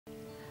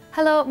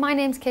Hello, my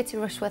name's Katie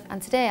Rushworth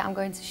and today I'm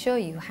going to show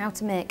you how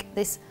to make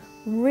this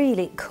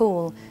really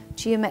cool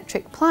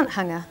geometric plant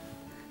hanger.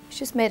 It's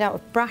just made out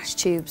of brass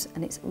tubes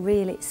and it's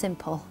really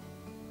simple.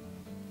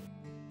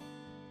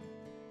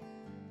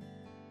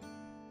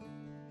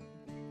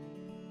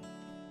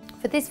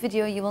 For this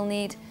video you will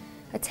need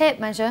a tape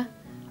measure,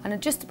 an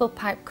adjustable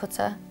pipe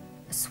cutter,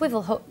 a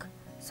swivel hook,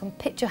 some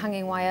picture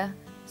hanging wire,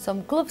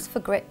 some gloves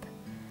for grip,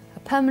 a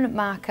permanent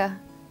marker,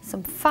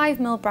 some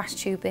 5mm brass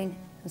tubing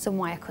and some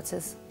wire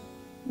cutters.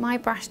 My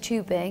brass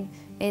tubing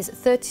is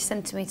 30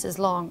 centimetres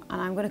long and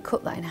I'm going to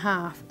cut that in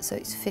half so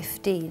it's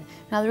 15.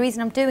 Now the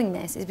reason I'm doing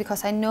this is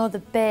because I know the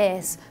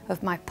base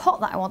of my pot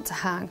that I want to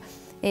hang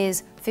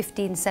is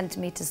 15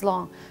 centimetres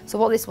long. So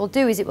what this will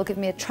do is it will give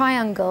me a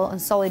triangle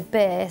and solid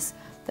base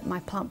that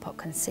my plant pot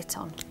can sit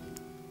on.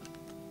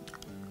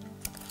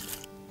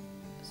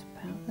 Just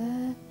about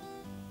there.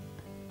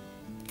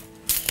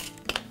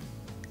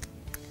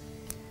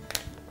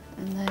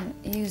 And then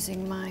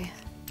using my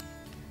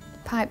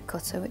pipe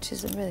cutter, which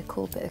is a really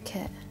cool bit of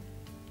kit.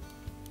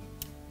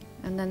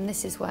 And then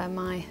this is where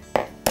my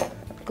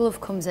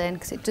glove comes in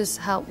because it does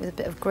help with a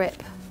bit of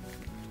grip.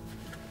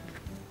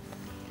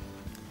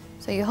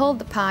 So you hold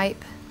the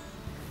pipe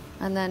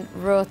and then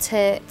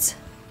rotate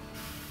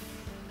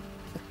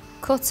the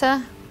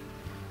cutter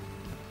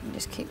and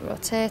just keep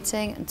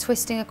rotating and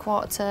twisting a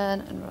quarter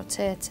turn and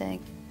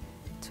rotating,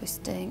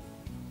 twisting,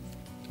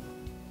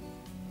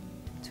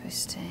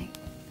 twisting.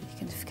 You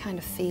can kind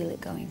of feel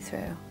it going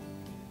through.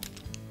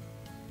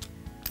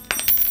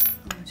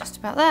 Just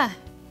about there.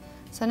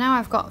 So now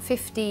I've got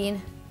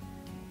 15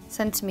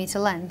 centimetre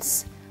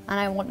lengths and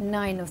I want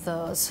 9 of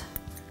those.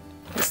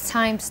 It's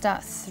time to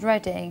start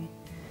threading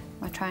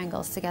my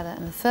triangles together,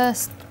 and the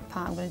first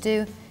part I'm going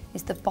to do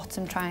is the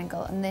bottom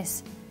triangle, and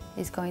this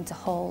is going to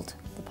hold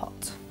the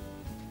pot.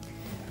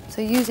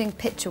 So using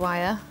picture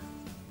wire,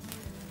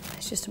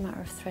 it's just a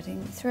matter of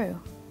threading it through.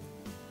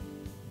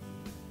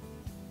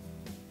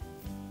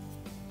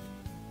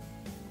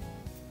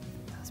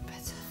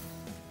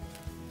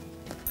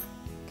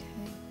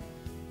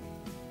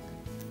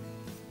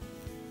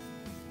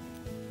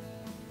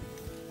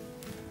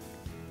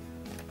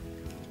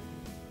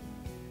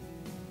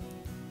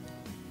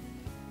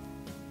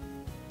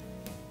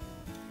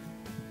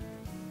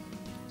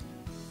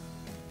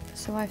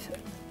 So I've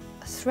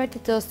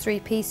threaded those 3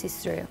 pieces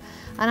through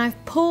and I've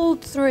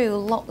pulled through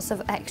lots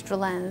of extra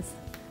length.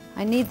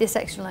 I need this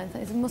extra length,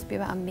 it must be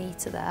about 1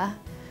 metre there.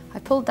 I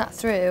pulled that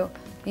through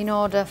in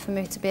order for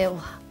me to be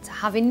able to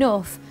have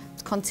enough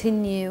to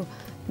continue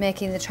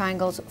making the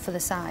triangles for the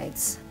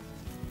sides.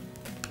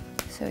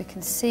 So we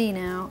can see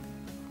now,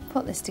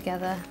 put this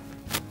together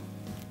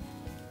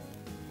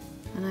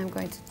and I'm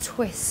going to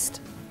twist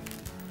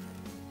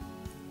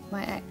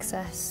my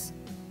excess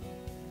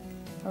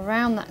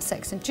around that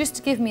section just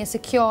to give me a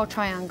secure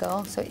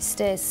triangle so it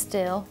stays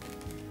still.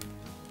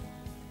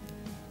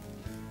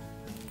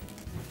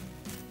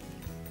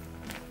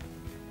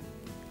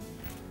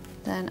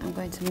 Then I'm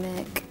going to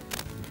make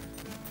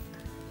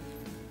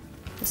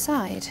the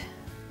side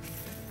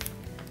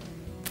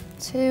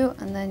 2,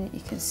 and then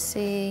you can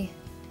see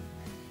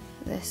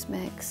this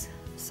makes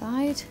a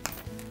side,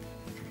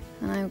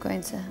 and I'm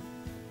going to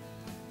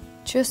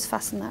just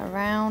fasten that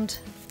around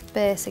the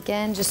base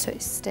again just so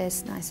it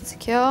stays nice and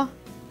secure.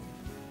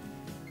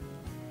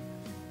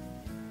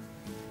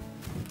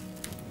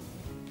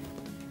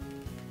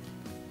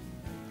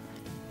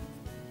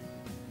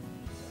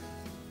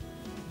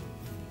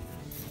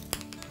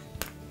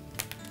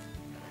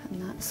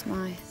 And that's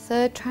my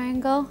 3rd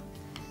triangle.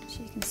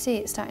 So you can see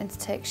it's starting to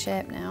take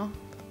shape now.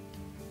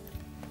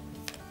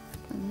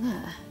 And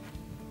there.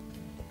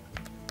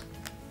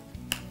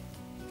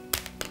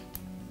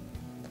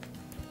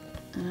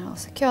 And I'll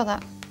secure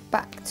that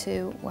back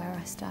to where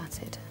I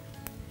started.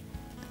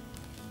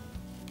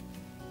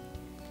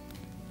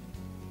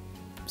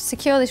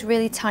 Secure this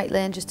really tightly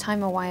and just tie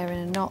my wire in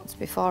a knot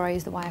before I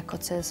use the wire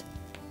cutters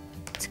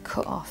to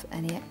cut off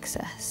any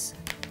excess.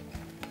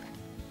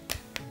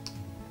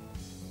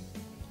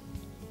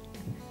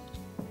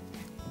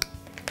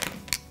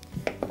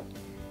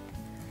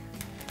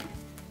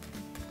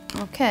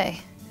 Okay,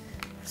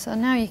 so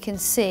now you can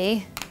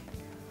see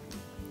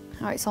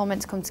how it's all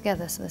meant to come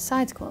together. So the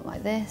sides come up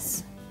like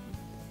this,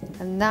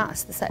 and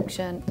that's the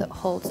section that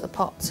holds the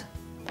pot.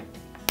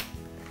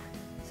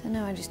 So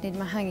now I just need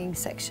my hanging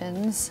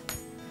sections,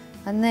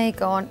 and they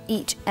go on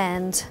each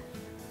end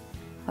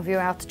of your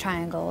outer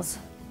triangles.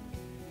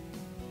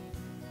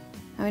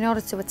 Now in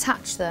order to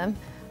attach them,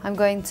 I'm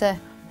going to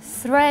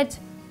thread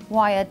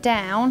wire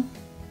down,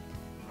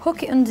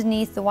 hook it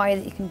underneath the wire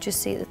that you can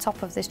just see at the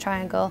top of this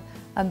triangle,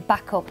 and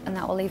back up, and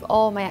that will leave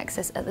all my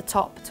excess at the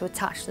top to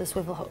attach to the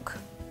swivel hook.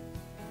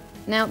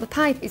 Now the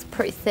pipe is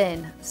pretty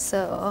thin,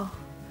 so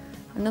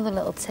another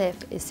little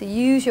tip is to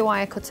use your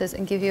wire cutters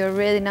and give you a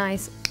really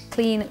nice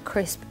clean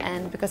crisp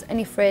end, because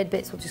any frayed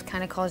bits will just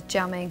kind of cause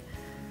jamming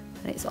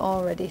and it's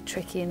already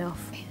tricky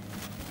enough.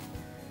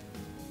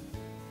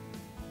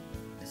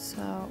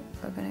 So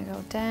we're going to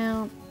go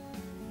down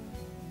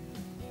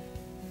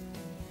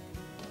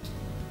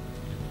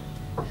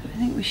So I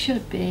think we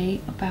should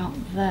be about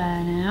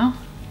there now.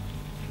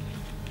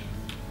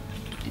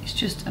 It's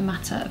just a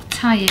matter of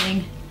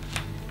tying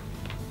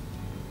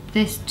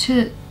this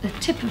to the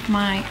tip of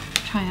my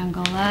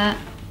triangle there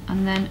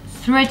and then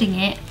threading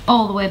it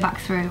all the way back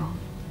through.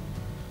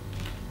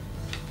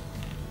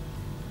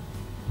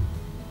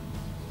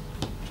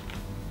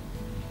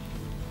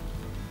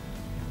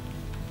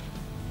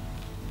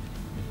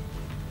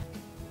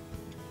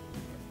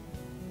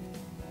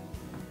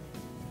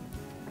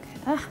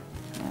 Okay,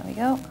 there we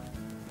go.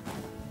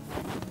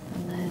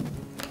 And then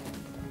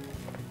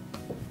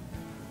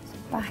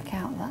back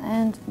out that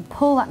end and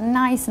pull that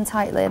nice and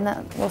tightly, and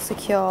that will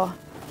secure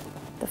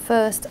the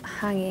first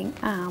hanging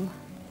arm,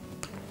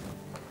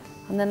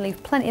 and then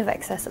leave plenty of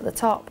excess at the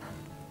top,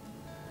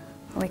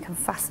 and we can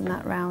fasten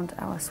that round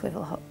our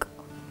swivel hook.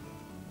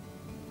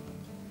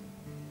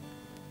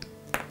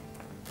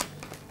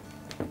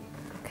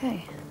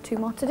 Okay, 2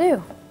 more to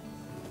do.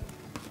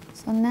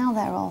 So now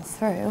they're all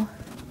through,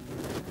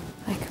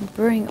 I can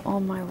bring all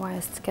my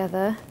wires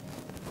together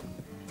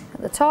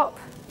at the top,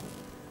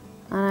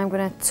 and I'm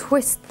going to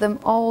twist them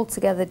all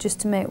together just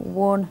to make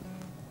one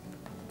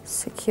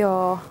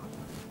secure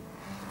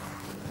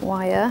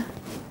wire,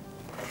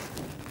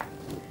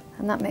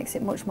 and that makes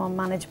it much more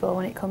manageable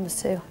when it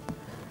comes to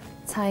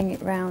tying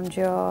it round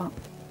your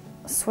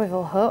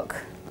swivel hook.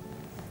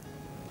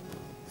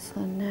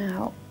 So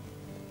now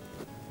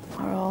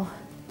we're all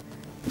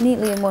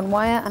neatly in one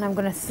wire, and I'm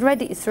going to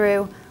thread it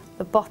through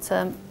the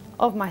bottom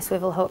of my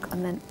swivel hook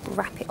and then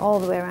wrap it all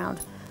the way around,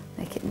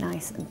 make it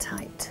nice and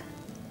tight.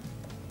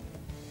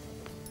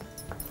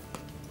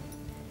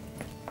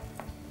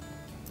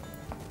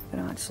 I'm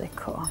going to actually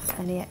cut off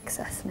any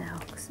excess now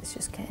because it's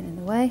just getting in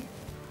the way.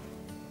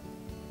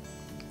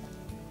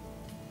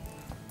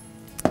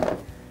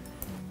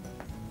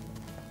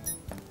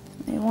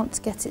 You want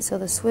to get it so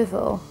the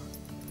swivel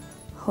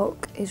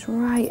hook is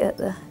right at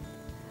the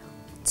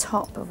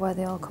top of where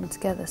they all come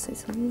together, so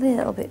it's a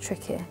little bit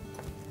tricky.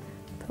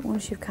 But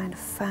once you've kind of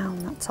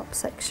found that top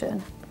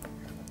section,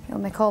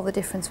 it'll make all the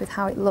difference with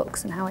how it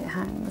looks and how it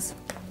hangs.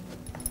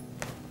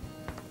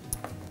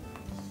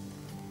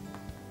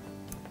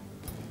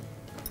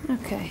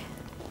 Okay,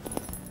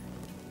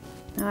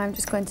 now I'm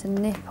just going to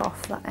nip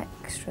off that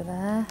extra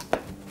there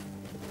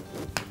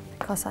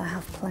because I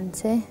have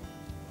plenty.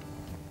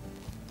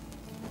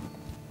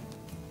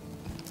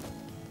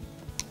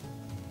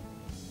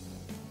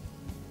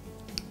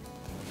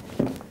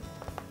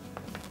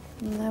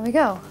 And there we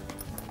go.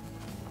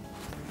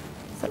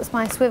 So that's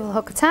my swivel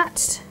hook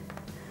attached.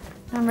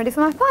 I'm ready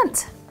for my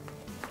plant.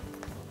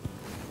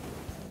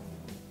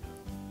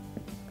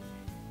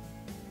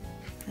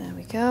 There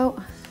we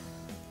go.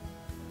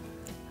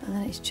 And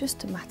then it's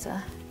just a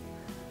matter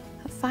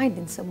of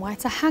finding somewhere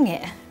to hang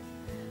it.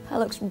 That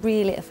looks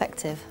really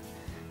effective.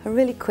 A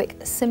really quick,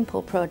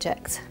 simple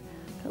project.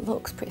 It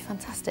looks pretty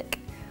fantastic.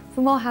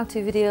 For more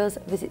how-to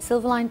videos, visit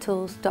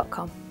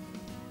silverlinetools.com.